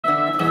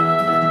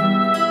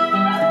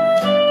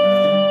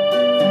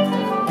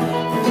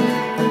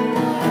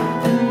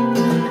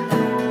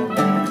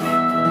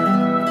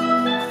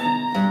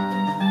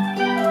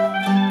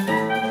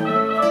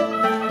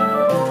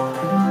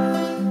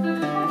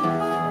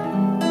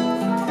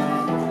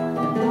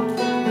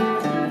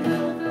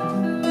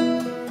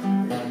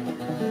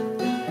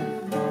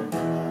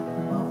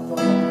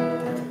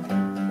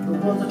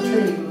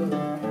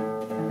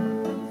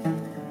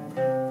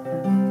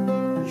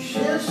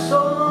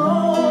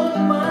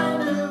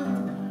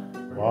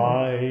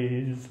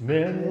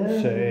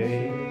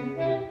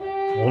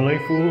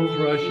fools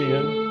rush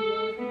in.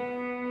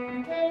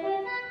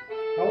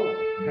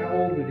 How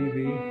old would he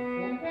be?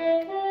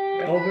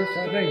 Elvis, I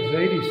think he's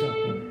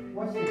 80-something.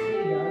 What's the key,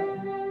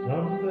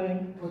 Something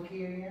What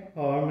key are you in?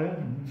 are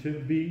meant to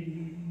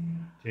be.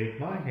 Take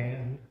my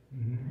hand.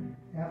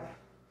 Yep.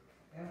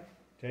 Yep.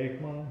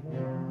 Take my hand.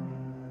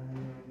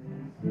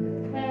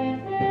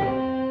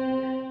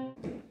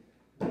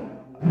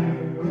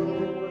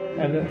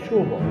 And the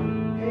school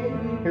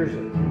bond. Here's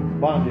a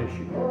bond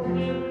issue.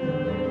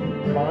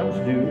 Bonds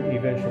do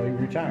eventually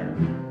retire.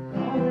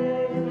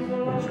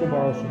 Let's go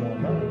borrow some more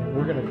money.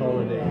 We're going to call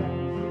it a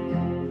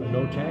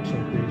no tax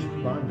increase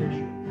bond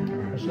issue.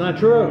 That's not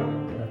true.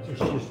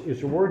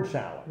 It's a word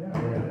salad.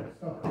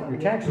 Your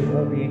taxes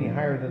won't be any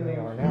higher than they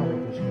are now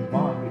with this new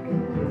bond.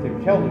 Because if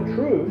they tell the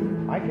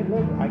truth, I can do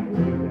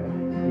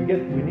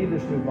that. We need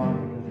this new bond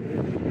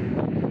because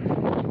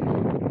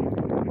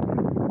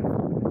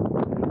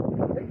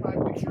take my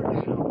picture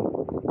now.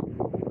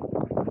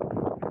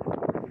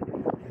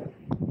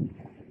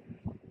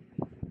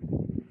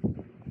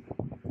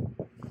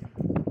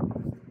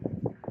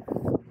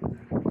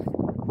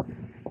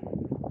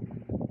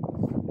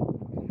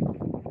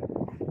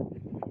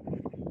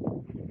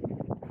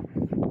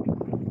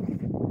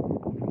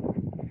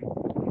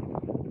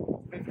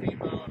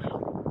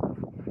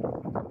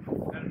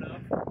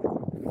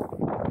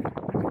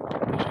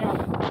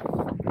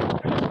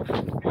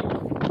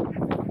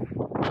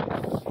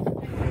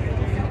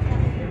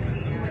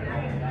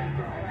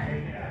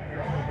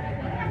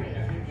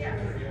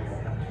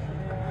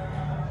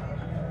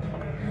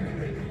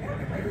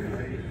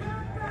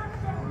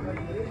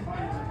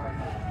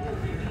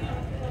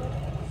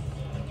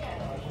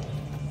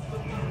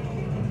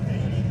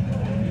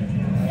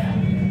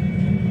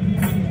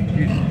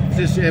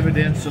 Is this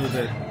evidence so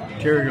that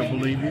Terry will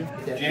believe you?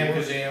 Jam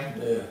Kazam,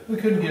 yeah. We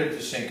couldn't get it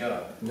to sync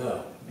up.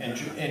 No. And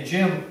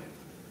Jim,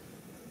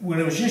 when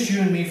it was just you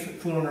and me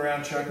fooling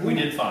around, Chuck, we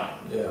did fine.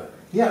 Yeah.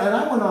 Yeah, and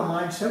I went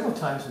online several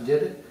times and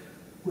did it.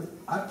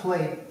 I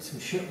played some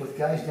shit with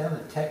guys down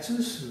in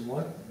Texas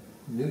and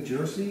New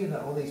Jersey, and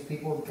all these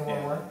people would come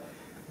online.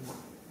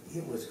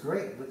 It was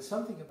great, but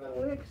something about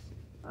licks.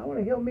 I want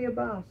to heal me a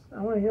boss. I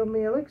want to heal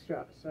me a lick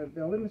Strauss. So I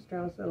built him a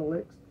Strauss out of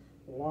licks.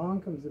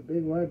 Along comes the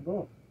big white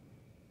bull.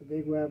 The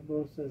big white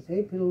bull says,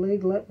 "Hey, Piddle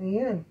League, let me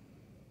in."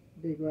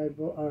 Big white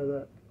bull, or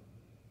the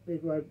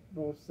big white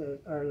bull says,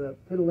 or the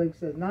Piddle League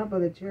says, "Not by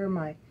the chair,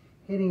 my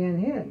hitting and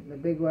hen." The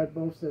big white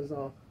bull says,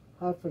 "I'll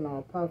huff and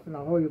I'll puff and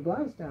I'll hold your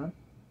blouse down."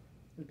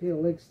 The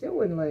Piddle League still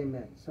wouldn't let him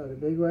in. So the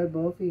big white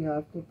bull, he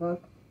huffed and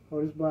puffed,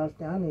 hold his blouse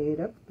down, and he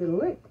ate up the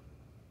Piddle League.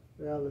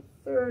 Well, the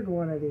third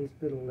one of these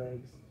Piddle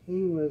Leagues,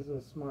 he was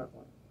a smart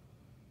one.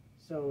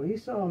 So he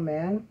saw a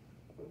man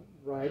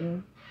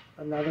riding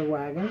another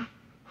wagon.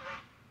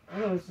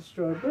 And it was a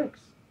straw of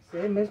bricks.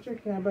 Say, "Mister,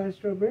 can I buy a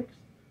straw of bricks?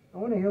 I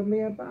want to heal me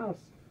a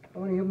house. I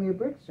want to heal me a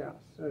brick Strauss."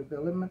 So I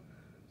built him a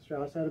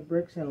Strauss out of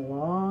bricks, and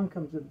along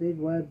comes the big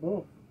white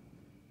bull.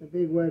 The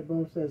big white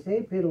bull says,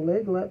 "Hey, Piddle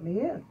League, let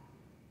me in."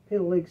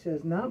 Piddle League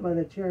says, "Not by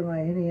the chair, my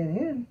hitting and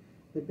hen."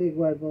 The big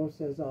white bull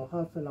says, "I'll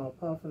huff and I'll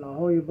puff and I'll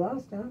hold your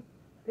blouse down."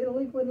 Piddle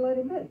League wouldn't let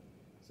him in.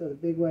 So the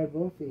big white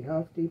bull, he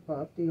huffed, he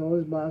puffed, he hold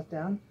his blouse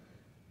down,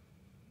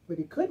 but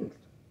he couldn't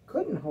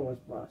hold his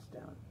blouse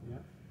down.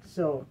 Yeah.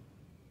 So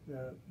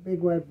the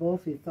big white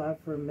wolf, he thought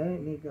for a minute,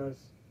 and he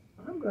goes,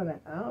 "I'm going to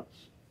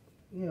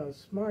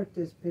smart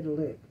this Piddle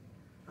League.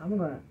 I'm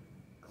going to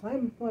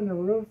climb up on the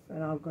roof,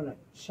 and I'm going to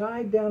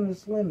chide down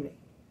this chimney."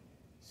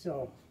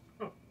 So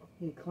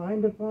he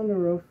climbed up on the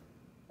roof,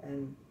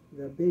 and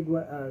the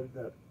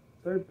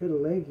third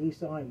Piddle League, he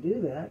saw him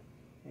do that,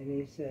 and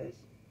he says,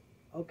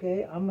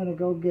 "Okay, I'm going to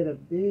go get a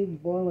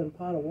big boiling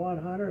pot of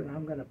water, and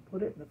I'm going to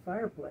put it in the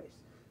fireplace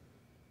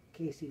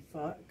in case he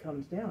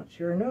comes down."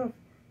 Sure enough,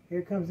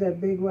 here comes that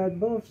big white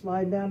bull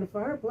sliding down the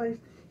fireplace.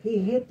 He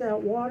hit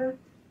that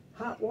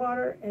hot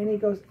water, and he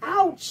goes,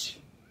 "Ouch!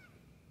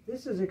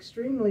 This is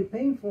extremely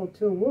painful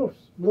to a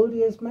wolf's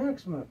bluteus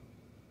maximum."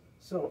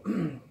 So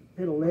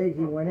Piddle Leg,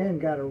 he went in,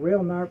 got a real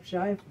narp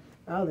shife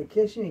out of the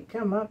kitchen. He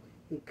come up,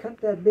 he cut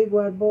that big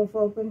white wolf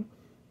open,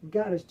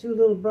 got his two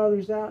little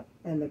brothers out,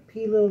 and the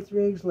little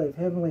thrigs live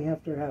heavenly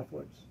after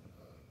halfwards.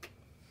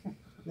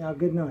 Now,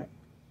 good night.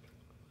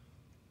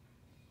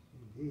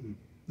 Indeed.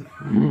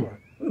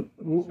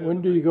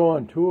 When do you go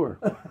on tour?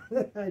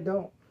 I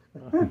don't.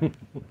 Now,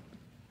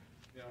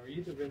 are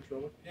you the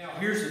ventriloquist? Now,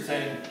 here's the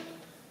thing.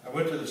 I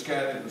went to this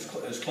guy that was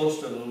as close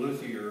to the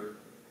luthier,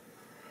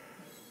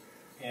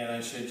 and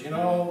I said, "You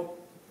know,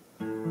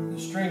 the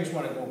strings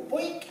want to go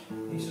boink."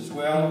 He says,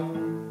 "Well,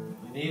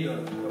 you need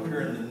up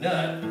here in the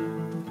nut.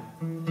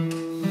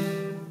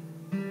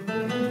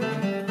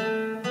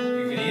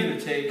 You can either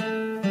take a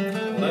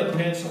lead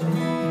pencil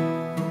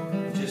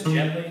and just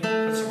gently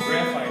put some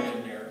graphite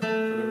in there to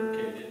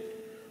lubricate it,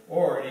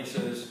 or," and he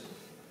says,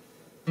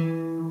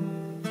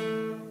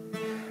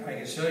 "I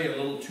can sell you a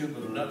little tube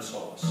of nut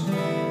sauce."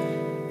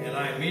 And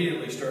I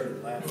immediately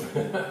started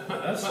laughing.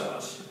 Nut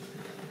sauce?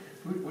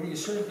 What do you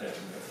serve that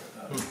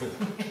with?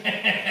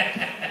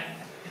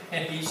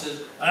 And he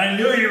says, I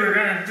knew you were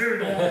going to do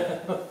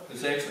that.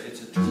 It's actually,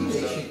 it's a Gee, true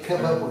they story. should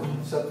come up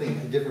with something,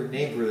 a different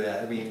name for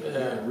that. I mean,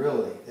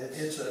 really.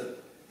 It's a,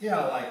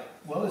 yeah, like,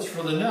 well, it's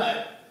for the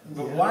nut,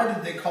 but Yeah. why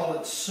did they call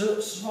it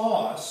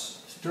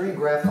sauce? String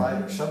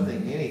graphite or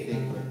something,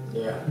 anything.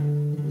 Yeah,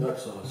 nut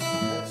sauce.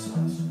 That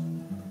sauce.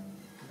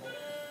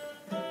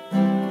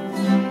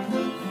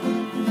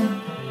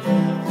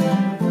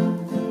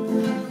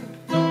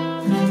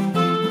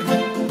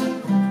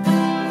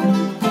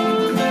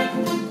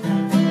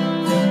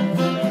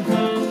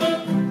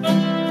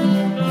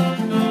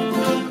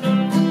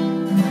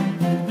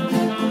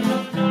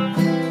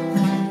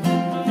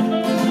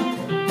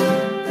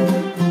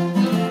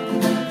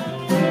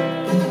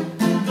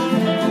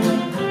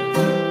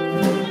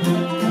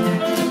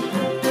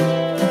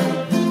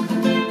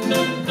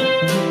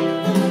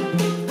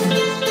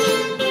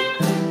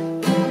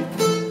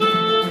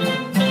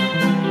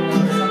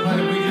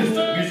 Somebody, we just,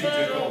 the music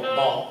just go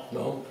bump.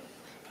 No?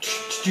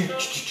 Get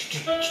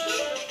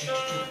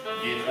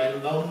a little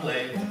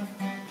lonely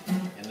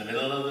in the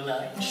middle of the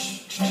night.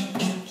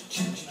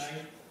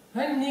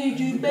 I need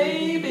you,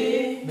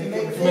 baby. Make Make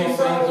everything things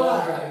sound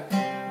alright.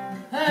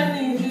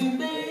 I need you,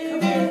 baby.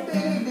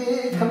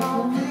 Baby, come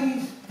on,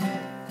 please.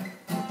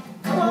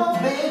 Come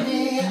on,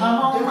 baby, I'm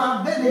on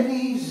my belly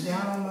knees.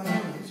 Down on my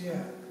knees,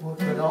 yeah. Well,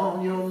 turn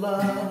on your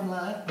love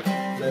light,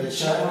 let it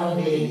shine on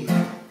me.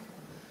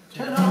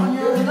 Turn on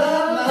your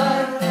love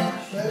light,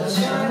 let it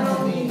shine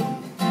on me.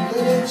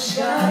 Let it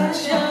shine,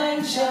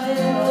 Shine, shine,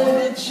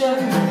 let it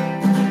shine.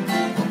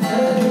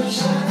 let it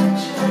shine,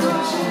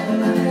 shine,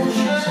 shine, let it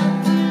shine.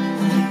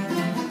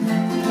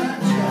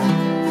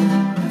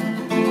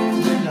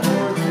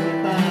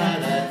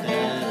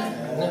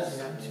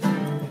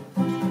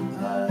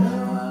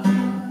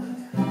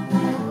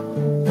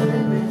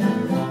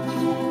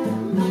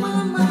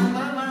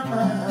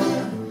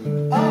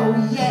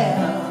 Oh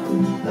yeah,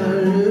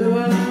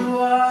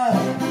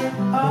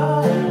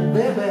 oh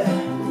baby,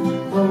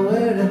 well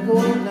where to go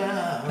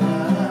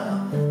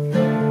now?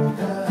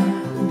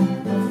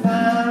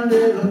 Fine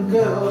little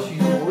girl,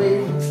 she's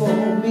waiting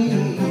for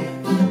me.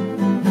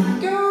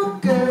 Go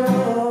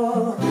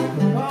girl,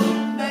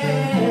 come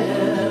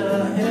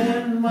there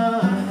in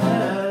my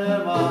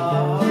hand,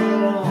 my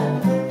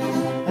alone,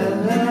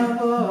 and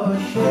never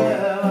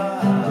shall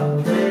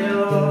I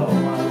fail.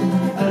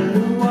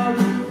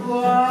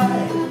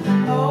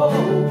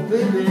 Oh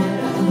baby,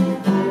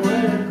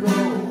 where to go?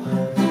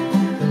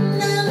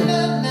 Na na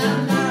na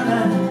na na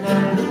na.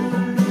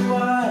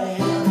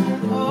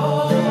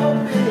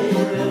 Oh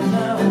baby,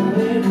 now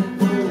where to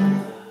go?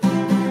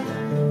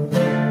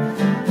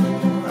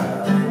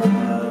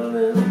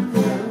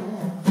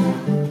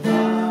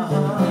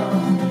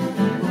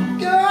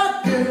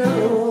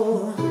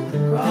 Girl,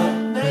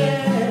 right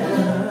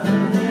there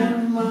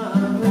in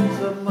my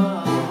roots of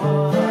my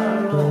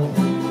heart.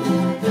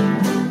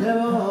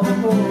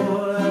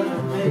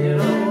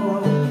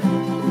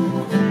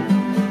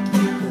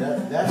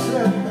 That's it.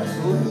 That's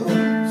the little.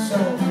 So,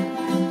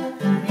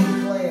 you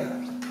play a,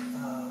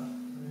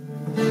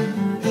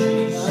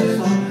 That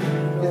song.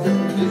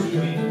 Did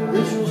the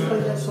originals play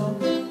that song?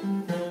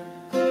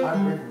 I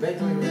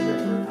vaguely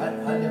remember.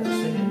 I never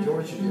sing it.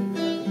 Georgia did.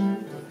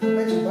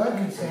 bet you Bud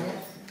can sing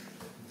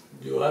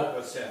it. Do what?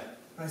 What's that?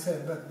 I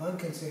said, but Bud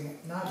can sing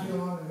it. Not too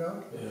long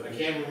ago. I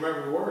can't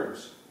remember the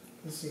words.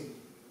 Let's see.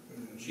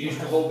 She used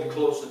to hold me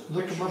close.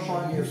 Look them up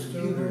on your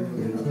computer.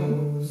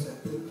 The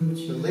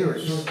The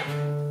lyrics.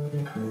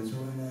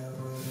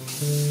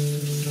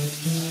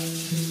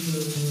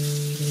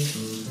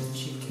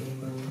 She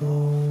came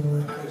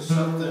along There's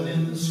something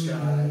in the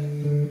sky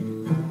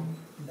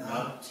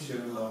not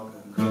too long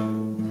ago.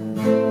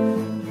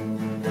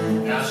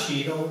 Now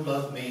she don't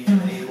love me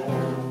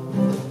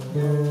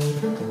anymore.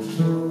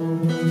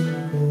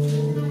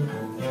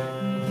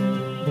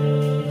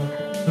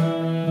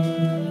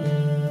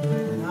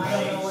 And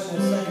I don't know what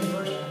the second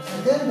verse.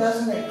 And then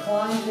doesn't it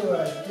climb to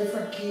a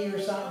different key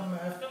or something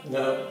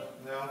No.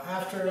 No,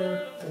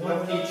 after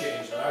one key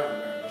change that I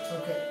remember.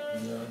 Okay.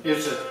 No.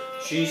 It's a,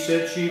 she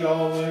said she'd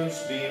always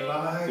be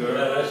my Yeah,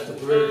 girl. that's the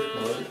bridge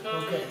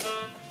part. Okay.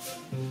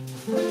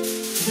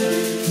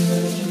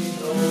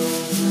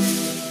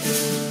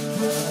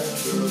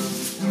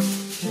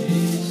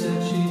 She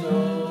said she'd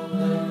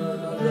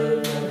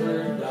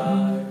never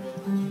die.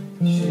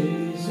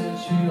 She said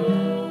she'd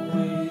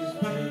always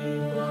be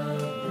my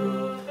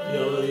girl.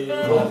 You'll leave in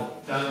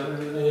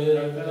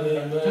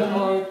my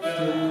heart to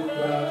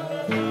cry.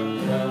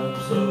 I'm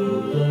so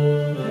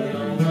lonely,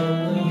 I'm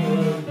lonely.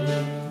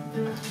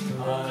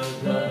 I've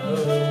got no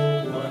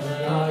one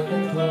I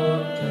can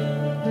talk to.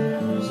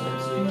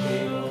 Since he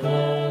came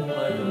along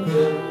like a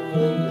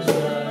devil in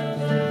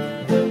disguise.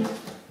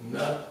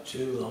 Not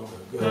too long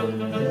ago.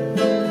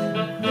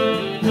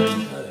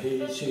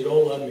 She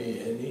don't love me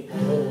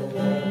anymore.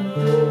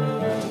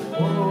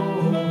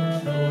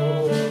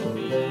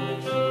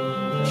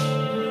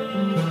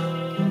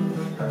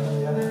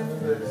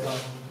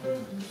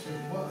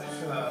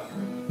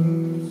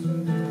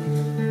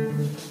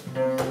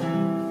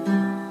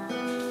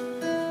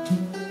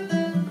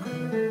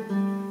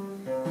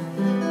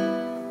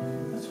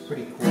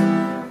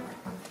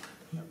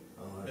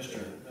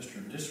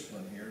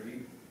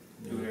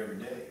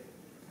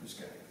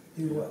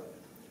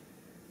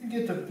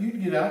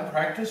 that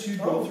practice, you'd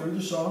go through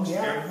the songs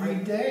Yeah, every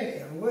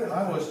day. I would.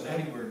 I wasn't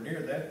anywhere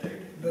near that day.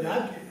 But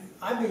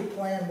I'd be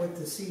playing with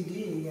the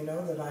CD,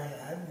 that I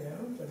had,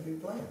 I'd be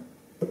playing.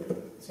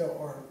 So,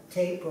 or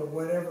tape or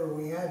whatever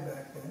we had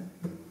back then,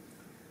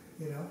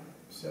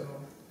 so.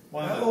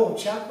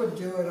 Chuck would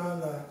do it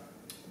on the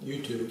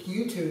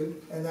YouTube,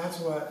 and that's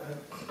what,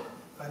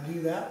 I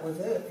do that with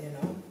it,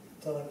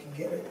 till I can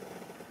get it.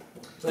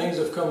 Things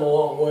have come a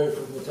long way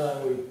from the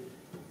time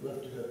we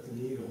lifted up the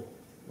needle.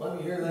 Let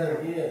me hear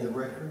that The again.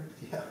 record,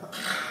 yeah,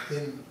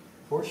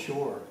 for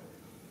sure.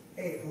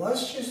 Hey,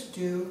 let's just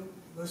do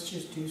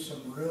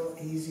some real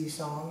easy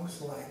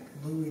songs like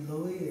Louie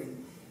Louie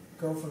and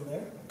go from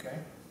there. Okay.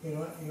 You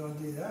want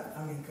to do that?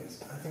 I mean,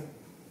 because I think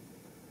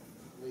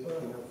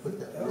Put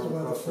that that was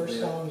one of the first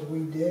songs we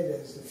did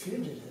as the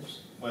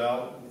Fugitives.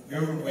 Well,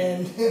 remember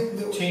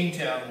And Teen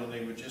Town when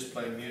they would just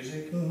play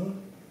music, Mhm.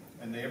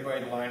 and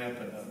everybody'd line up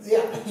and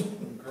Yeah. the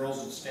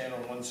girls would stand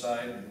on one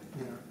side and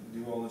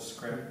do all this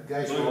crap.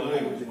 Guys Louie were all Louie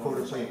over was the one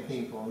quarter of the playing songs.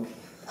 ping pong.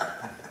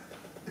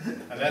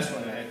 And that's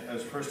when that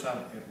was the first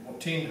time,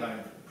 teen time,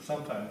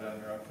 sometime down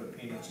there, I put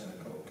peanuts in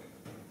a Coke.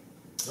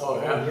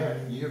 Oh, yeah. Yeah,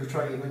 you ever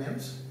try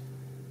M&M's?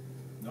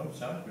 No, it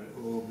sounds good.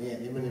 Oh man,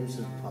 M&M's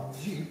and pop.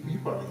 You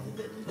probably did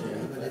that, didn't you?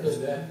 Yeah, I M&Ms.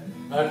 did that.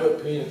 I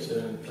put peanuts in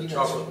a Peanuts.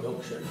 chocolate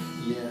milkshake.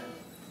 Yeah,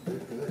 they're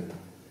good.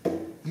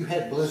 You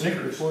had blizzards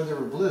Snickers. before there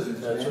were blizzards.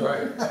 That's man.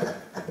 right.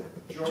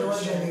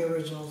 George and the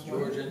Originals.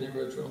 George and the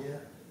original. Yeah.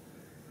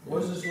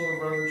 What was his little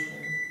brother's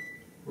name?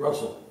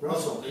 Russell.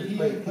 Russell, Did he he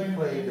played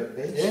play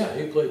bass. Yeah,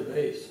 he played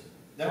bass.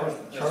 That's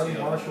Charlie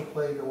the other Marshall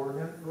played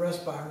organ. Russ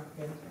Byer,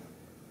 yeah.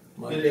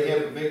 one. Did they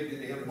have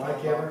a Mike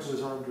tone Everett box?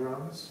 was on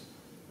drums.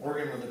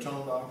 Organ with a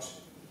tone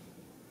box?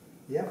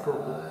 Yeah, for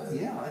I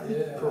think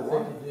Yeah, for a I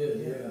while. think he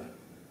did,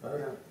 yeah.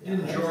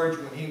 Didn't George,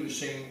 when he was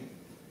singing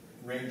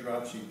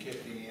Raindrops, he'd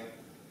kick the amp?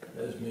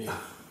 That's me.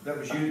 That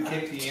was you to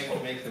kick the amp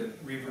to make the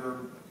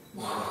reverb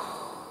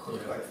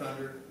look like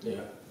thunder? Yeah.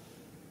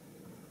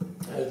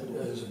 That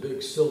was a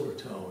big silver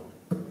tone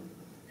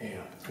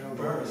amp.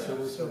 Remember that?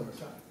 So,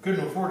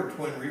 Couldn't afford a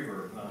twin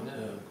reverb, huh?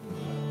 No.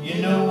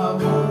 You know I'm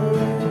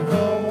working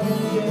all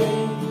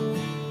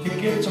day to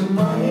get some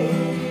money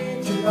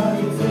to buy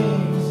you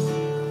things,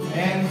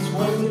 and it's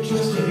worth it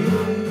just to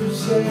hear you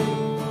say,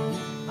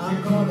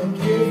 I'm gonna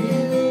give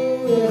you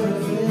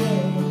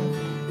everything.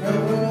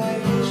 Girl, when I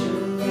get you,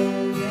 they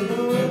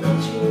know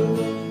about you,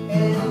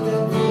 and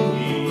they'll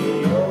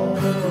be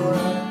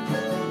alright.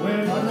 when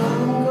When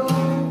I'm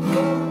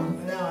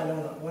gone, now I don't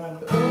know. When I'm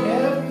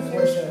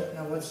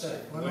what's that?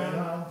 When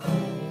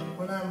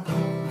I'm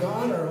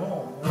gone or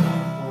home? When I'm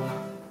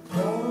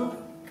gone,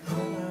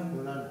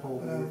 When I'm home,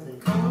 when I'm everything.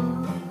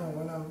 gone, no,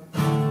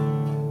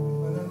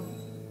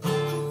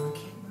 I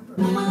can't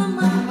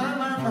remember.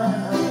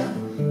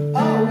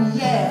 Oh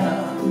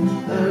yeah.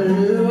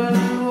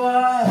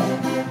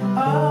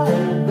 Oh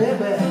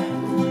baby,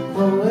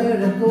 well where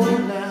to go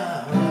now?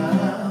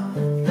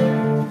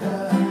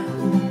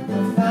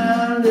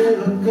 Fine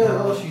little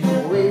girl, she's